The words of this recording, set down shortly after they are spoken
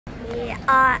We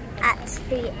are at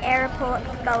the airport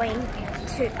going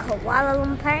to Kuala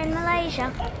Lumpur in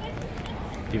Malaysia.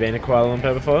 You been to Kuala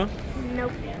Lumpur before?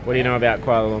 Nope. What do you know about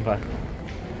Kuala Lumpur?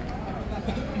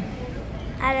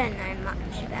 I don't know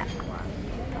much about Kuala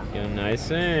Lumpur. You'll know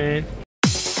soon.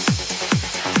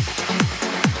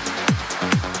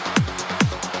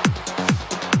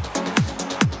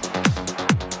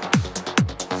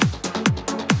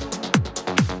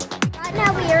 Right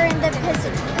now we are in the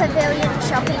Pavilion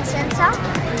Shopping Centre.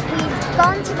 We've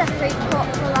gone to the food court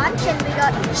for lunch and we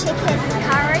got chicken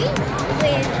curry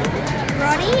with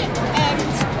roti and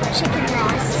chicken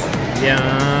rice.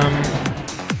 Yum.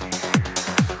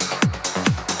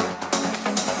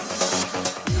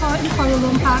 In Kuala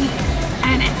Lumpur,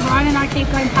 and Ryan and I keep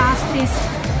going past this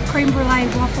creme brulee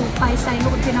waffle place saying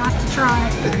it would be nice to try.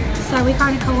 So we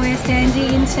kind of coerced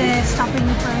Andy into stopping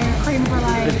for a creme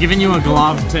brulee. They've given you a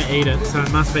glove to eat it, so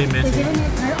it must be They're messy. giving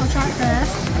it, I'll try it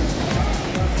first.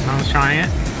 I was trying it.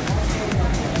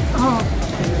 Oh.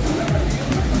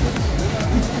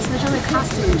 It's literally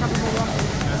custard on top of the waffle.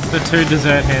 That's the two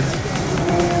dessert heads.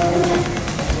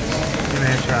 Give me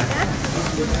a try.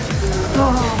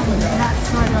 Oh, that's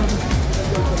so good.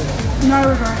 No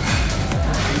regret.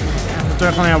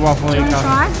 Definitely a waffle Do you want to eater.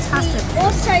 try? It's custard. We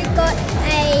also got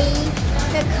a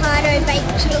avocado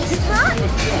baked cheese tart,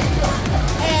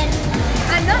 and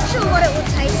I'm not sure what it will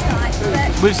taste like, but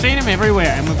We've seen them everywhere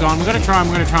and we've gone, we've got to try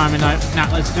them, and no,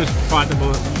 let's just bite the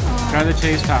bullet. Go the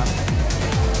cheese tart.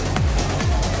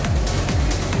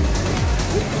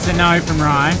 It's a no from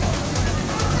Rye.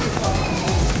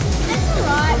 it's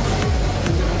alright.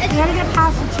 You gotta get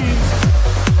past the cheese.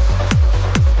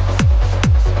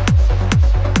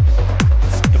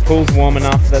 The pool's warm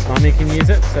enough that Mummy can use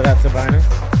it, so that's a bonus.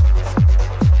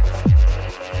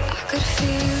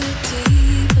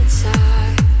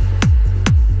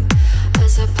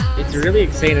 It's really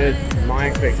exceeded my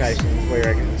expectations. What do you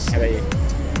reckon? How about you?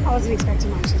 I wasn't expecting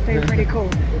much. It's been pretty cool.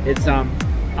 It's I'm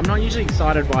not usually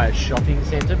excited by a shopping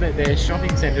centre, but their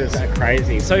shopping centres are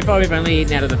crazy. So far we've only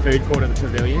eaten out of the food court of the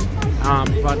pavilion,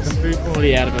 but the food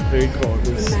quality out of a food court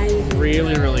was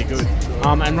really, really good.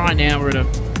 And right now we're at a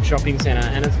shopping centre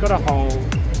and it's got a whole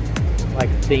like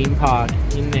theme park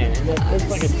in there. It's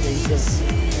like a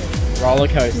decent roller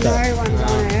coaster. No one's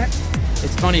on it.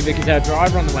 It's funny because our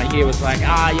driver on the way here was like,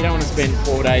 you don't want to spend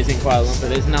 4 days in Kuala Lumpur,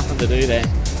 there's nothing to do there.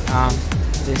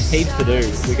 There's heaps to do.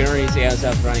 We can already see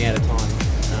ourselves running out of time.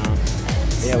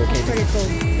 Yeah, we'll keep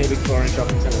exploring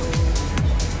shopping centre.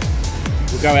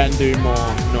 We'll go out and do more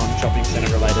non-shopping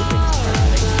centre related things tomorrow,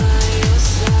 I think.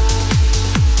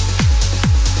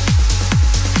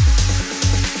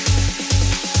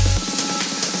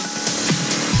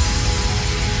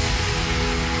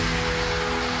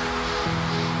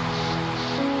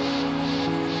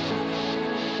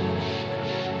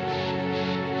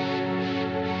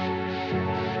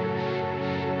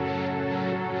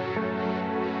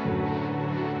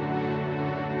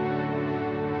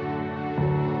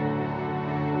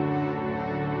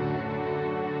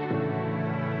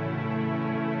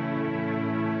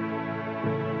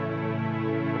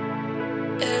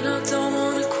 And I don't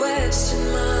wanna question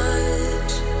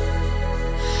much,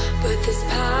 but this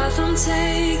path I'm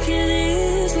taking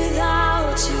is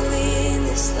without you in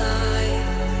this life.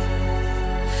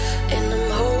 And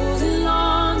I'm holding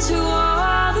on to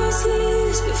all those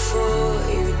years before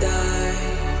you die,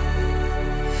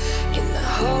 in the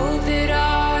hope that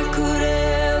I could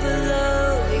ever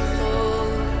love you more,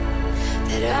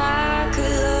 that I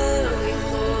could love you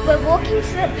more. We're walking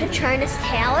to the Petronas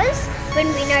Towers when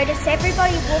we notice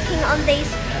everybody walking on these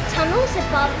tunnels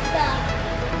above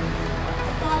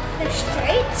the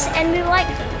streets, and we were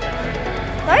like,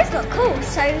 those look cool,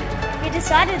 so we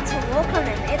decided to walk on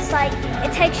them. It's like,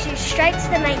 it takes you straight to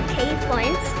the main key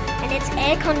points, and it's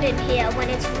air-conned in here when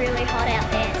it's really hot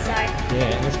out there, so.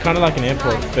 Yeah, and it's kind of like an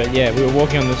airport, but yeah, we were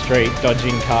walking on the street,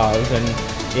 dodging cars, and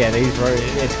yeah, these roads,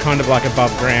 it's kind of like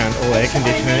above ground, all air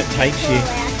conditioning, it takes you.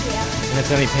 And it's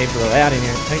only people allowed in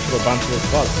here, it takes you to a bunch of the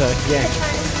spots, so yeah.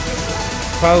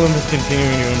 Kuala Lumpur's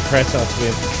continuing to impress us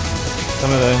with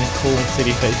some of the cool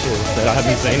city features that I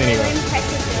haven't seen anywhere.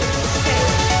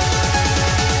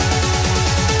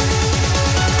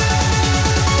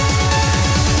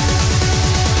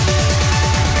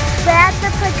 We're at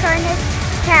the Petronas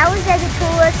Towers. They're the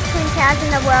tallest twin towers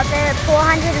in the world. They're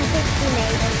 450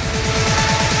 meters.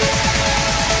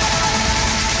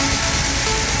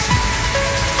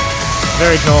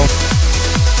 Very tall.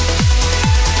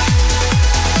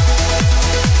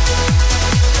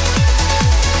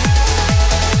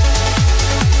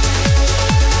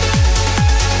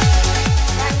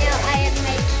 Right now I am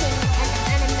making an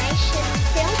animation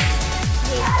film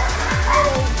with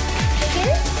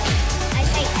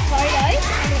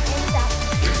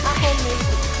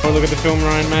a look at the film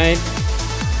Ryan made.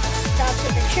 Starts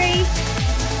with a tree.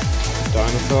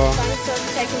 Dinosaur.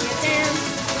 Dinosaur's taking it down.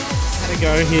 There we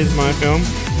go, here's my film.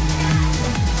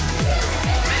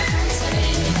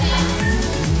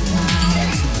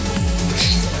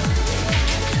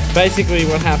 Basically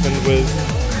what happened was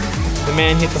the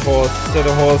man hit the horse, so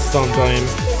the horse stomped on him,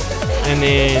 and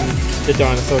then the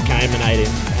dinosaur came and ate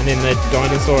him, and then the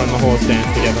dinosaur and the horse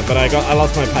danced together. But I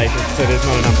lost my patience, so there's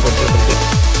not enough footage of them.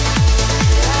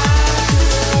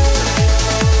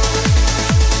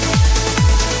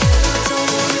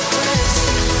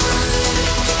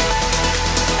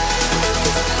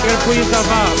 You gotta pull yourself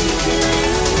up.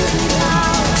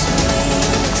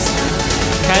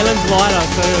 Kaylin's lighter,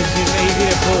 so she's easy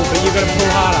to pull, but you've got to pull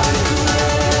harder.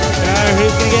 Go,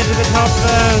 who's gonna get to the top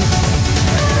first?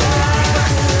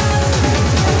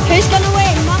 Who's gonna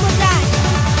win, Mum or Dad?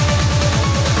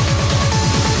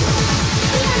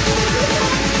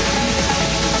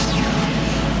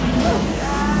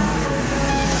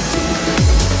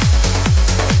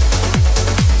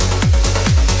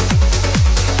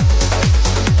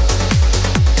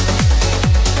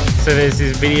 So there's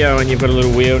this video and you've got a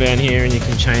little wheel down here and you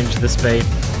can change the speed.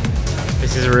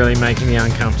 This is really making me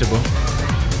uncomfortable.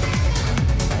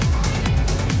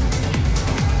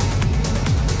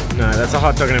 No, that's a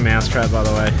hot dog and a mousetrap, by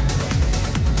the way.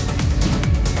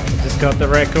 Just got the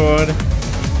record.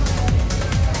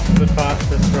 The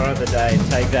fastest ride of the day.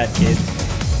 Take that, kids.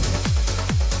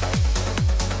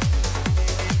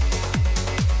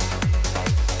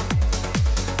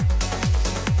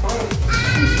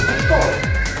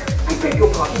 I beg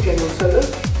your pardon, General Solo,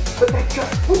 but that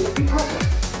just wouldn't be proper.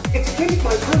 It's against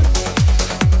my code.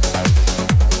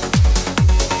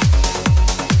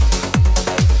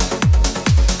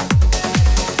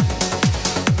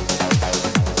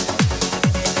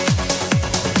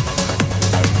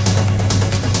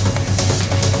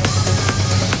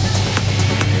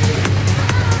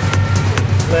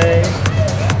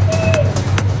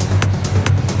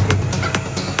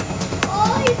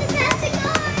 Oh, he's about to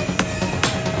go.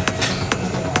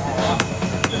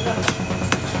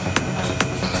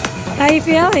 How are you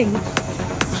feeling?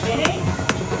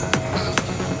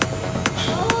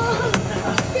 Oh,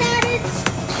 that is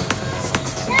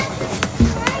great.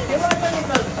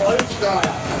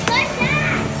 Like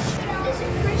that. There's a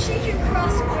bridge you can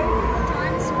cross over the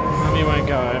dinosaurs. Mummy won't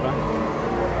go over.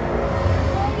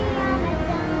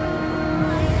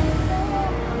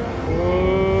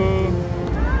 Whoa.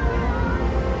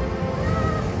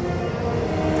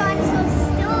 Dinosaurs are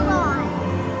still alive.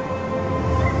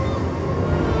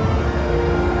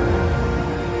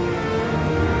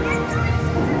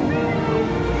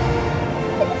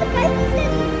 Look at the baby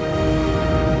steady.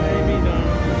 Baby dog.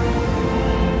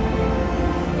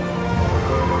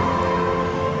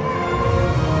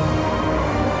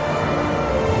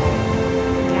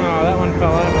 Oh, that one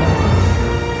fell over.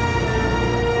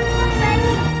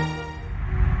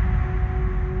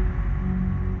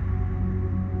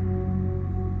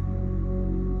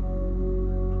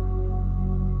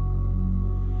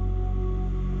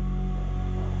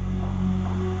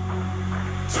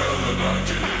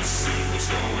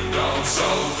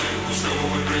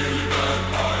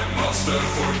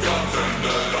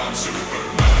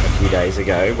 A few days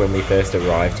ago when we first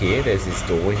arrived here, there's this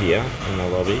door here in the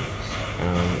lobby,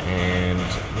 and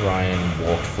Ryan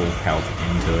walked full pelt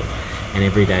into it, and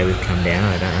every day we've come down,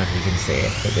 I don't know if you can see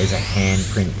it, but there's a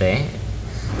handprint there,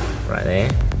 right there,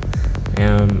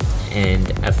 and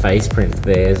a face print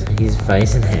there. His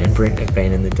face and handprint have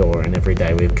been in the door, and every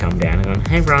day we've come down and gone,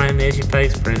 hey Ryan, there's your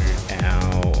face print.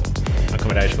 Our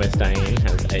accommodation we're staying in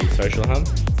has a social hub,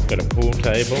 it's got a pool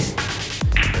table,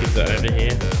 kids are over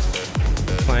here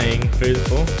playing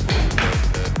foosball.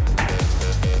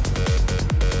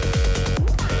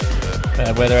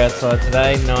 Bad weather outside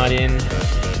today, night in,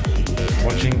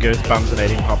 watching Goosebumps and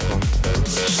eating popcorn.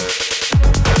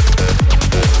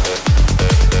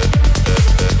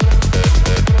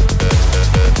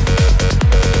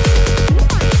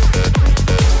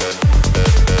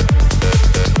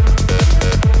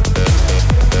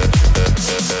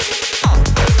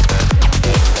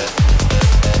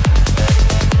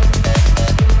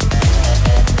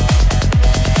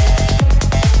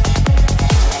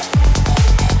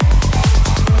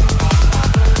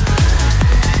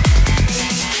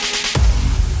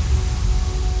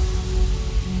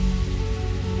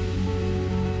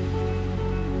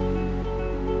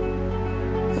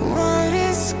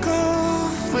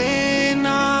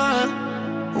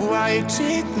 You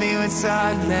treat me with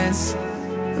sadness.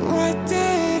 What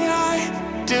did I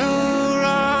do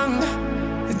wrong?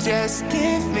 Just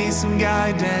give me some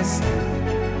guidance.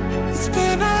 It's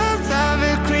been a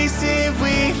lovely, crazy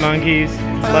week. Monkeys,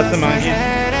 lots of monkeys.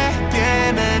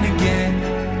 Again and again.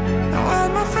 Now all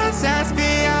my friends ask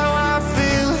me how I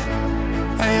feel.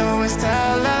 I always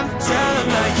tell them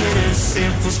like it is.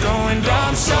 It was going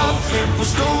down south, it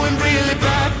was going really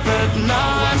bad, but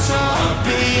now I'm so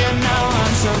happy and now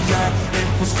I'm so glad.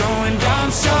 It was going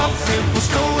down south, it was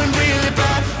going really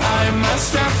bad. I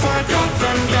must have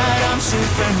forgotten that I'm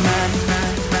Superman.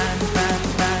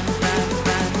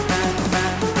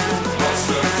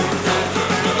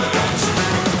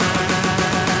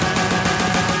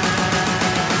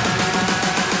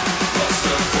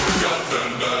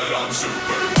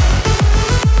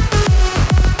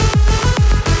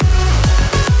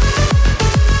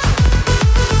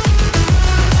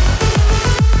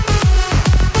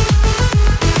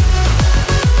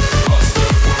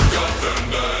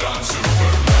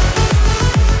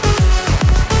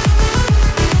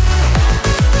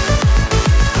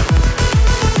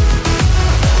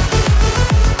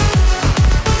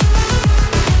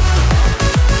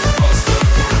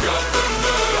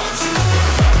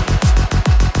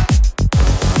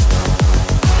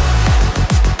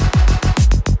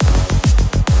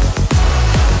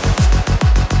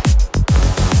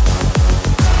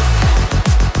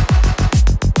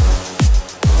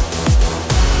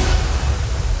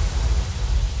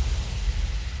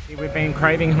 We've been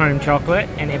craving home chocolate,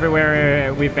 and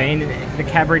everywhere we've been, the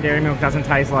Cadbury Dairy Milk doesn't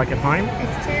taste like at home.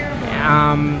 It's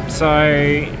terrible.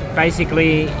 So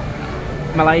basically,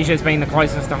 Malaysia's been the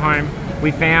closest to home.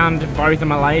 We found both a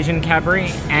Malaysian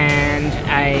Cadbury and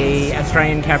a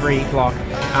Australian Cadbury block,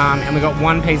 and we got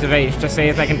one piece of each to see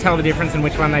if they can tell the difference in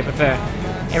which one they prefer.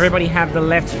 Everybody have the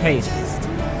left piece.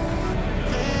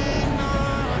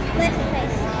 Left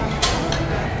piece.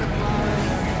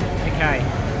 Okay,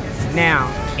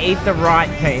 now eat the right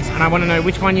piece, and I want to know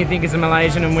which one you think is a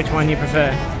Malaysian and which one you prefer.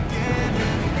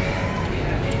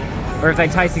 Or if they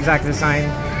taste exactly the same.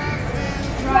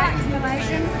 Right is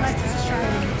Malaysian, left is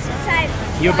Australian.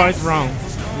 Same. You're both wrong.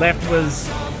 Left was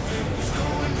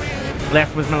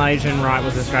Malaysian, right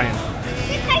was Australian.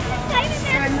 It tastes the same as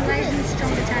So Malaysian's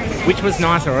stronger taste. Which was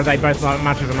nicer, or are they both like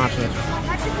much of a muchness?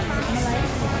 Malaysian.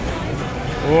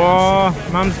 Oh,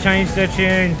 Mum's changed her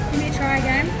tune. Give me a try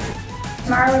again.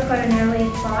 Tomorrow we've got an early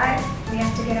flight. We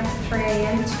have to get up at 3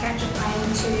 AM to catch a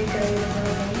plane to go to the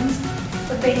Philippines.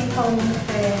 We've been in Kuala Lumpur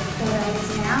for 4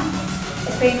 days now.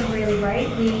 It's been really great.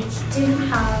 We didn't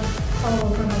have Kuala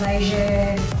Lumpur,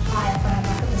 Malaysia high up on our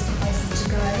bucket list of places to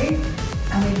go,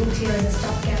 and we booked here as a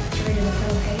stopgap through to the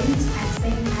Philippines, and it's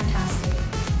been fantastic.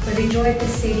 We've enjoyed the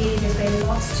city. There's been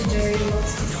lots to do,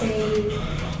 lots to see.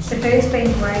 The food's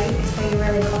been great, it's been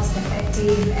really cost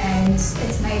effective, and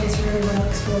it's made us really want to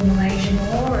explore Malaysia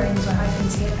more, and we're hoping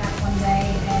to get back